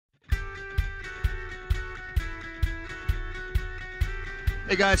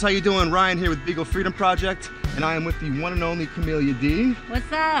Hey guys, how you doing? Ryan here with Beagle Freedom Project, and I am with the one and only Camellia D. What's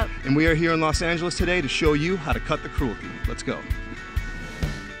up? And we are here in Los Angeles today to show you how to cut the cruelty. Let's go.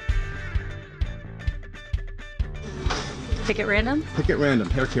 Pick at random? Pick at random,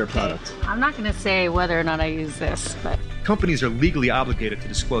 hair care product. I'm not going to say whether or not I use this, but... Companies are legally obligated to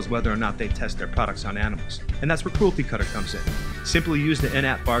disclose whether or not they test their products on animals, and that's where Cruelty Cutter comes in. Simply use the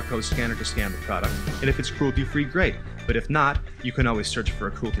in-app barcode scanner to scan the product, and if it's cruelty-free, great. But if not, you can always search for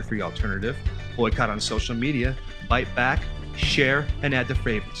a cruelty-free alternative, boycott on social media, bite back, share, and add to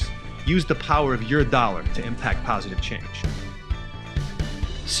favorites. Use the power of your dollar to impact positive change.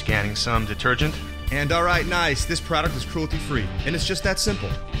 Scanning some detergent. And all right, nice. This product is cruelty-free, and it's just that simple.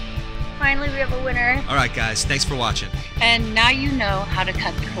 Finally, we have a winner. All right, guys, thanks for watching. And now you know how to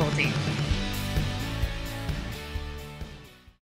cut the cruelty.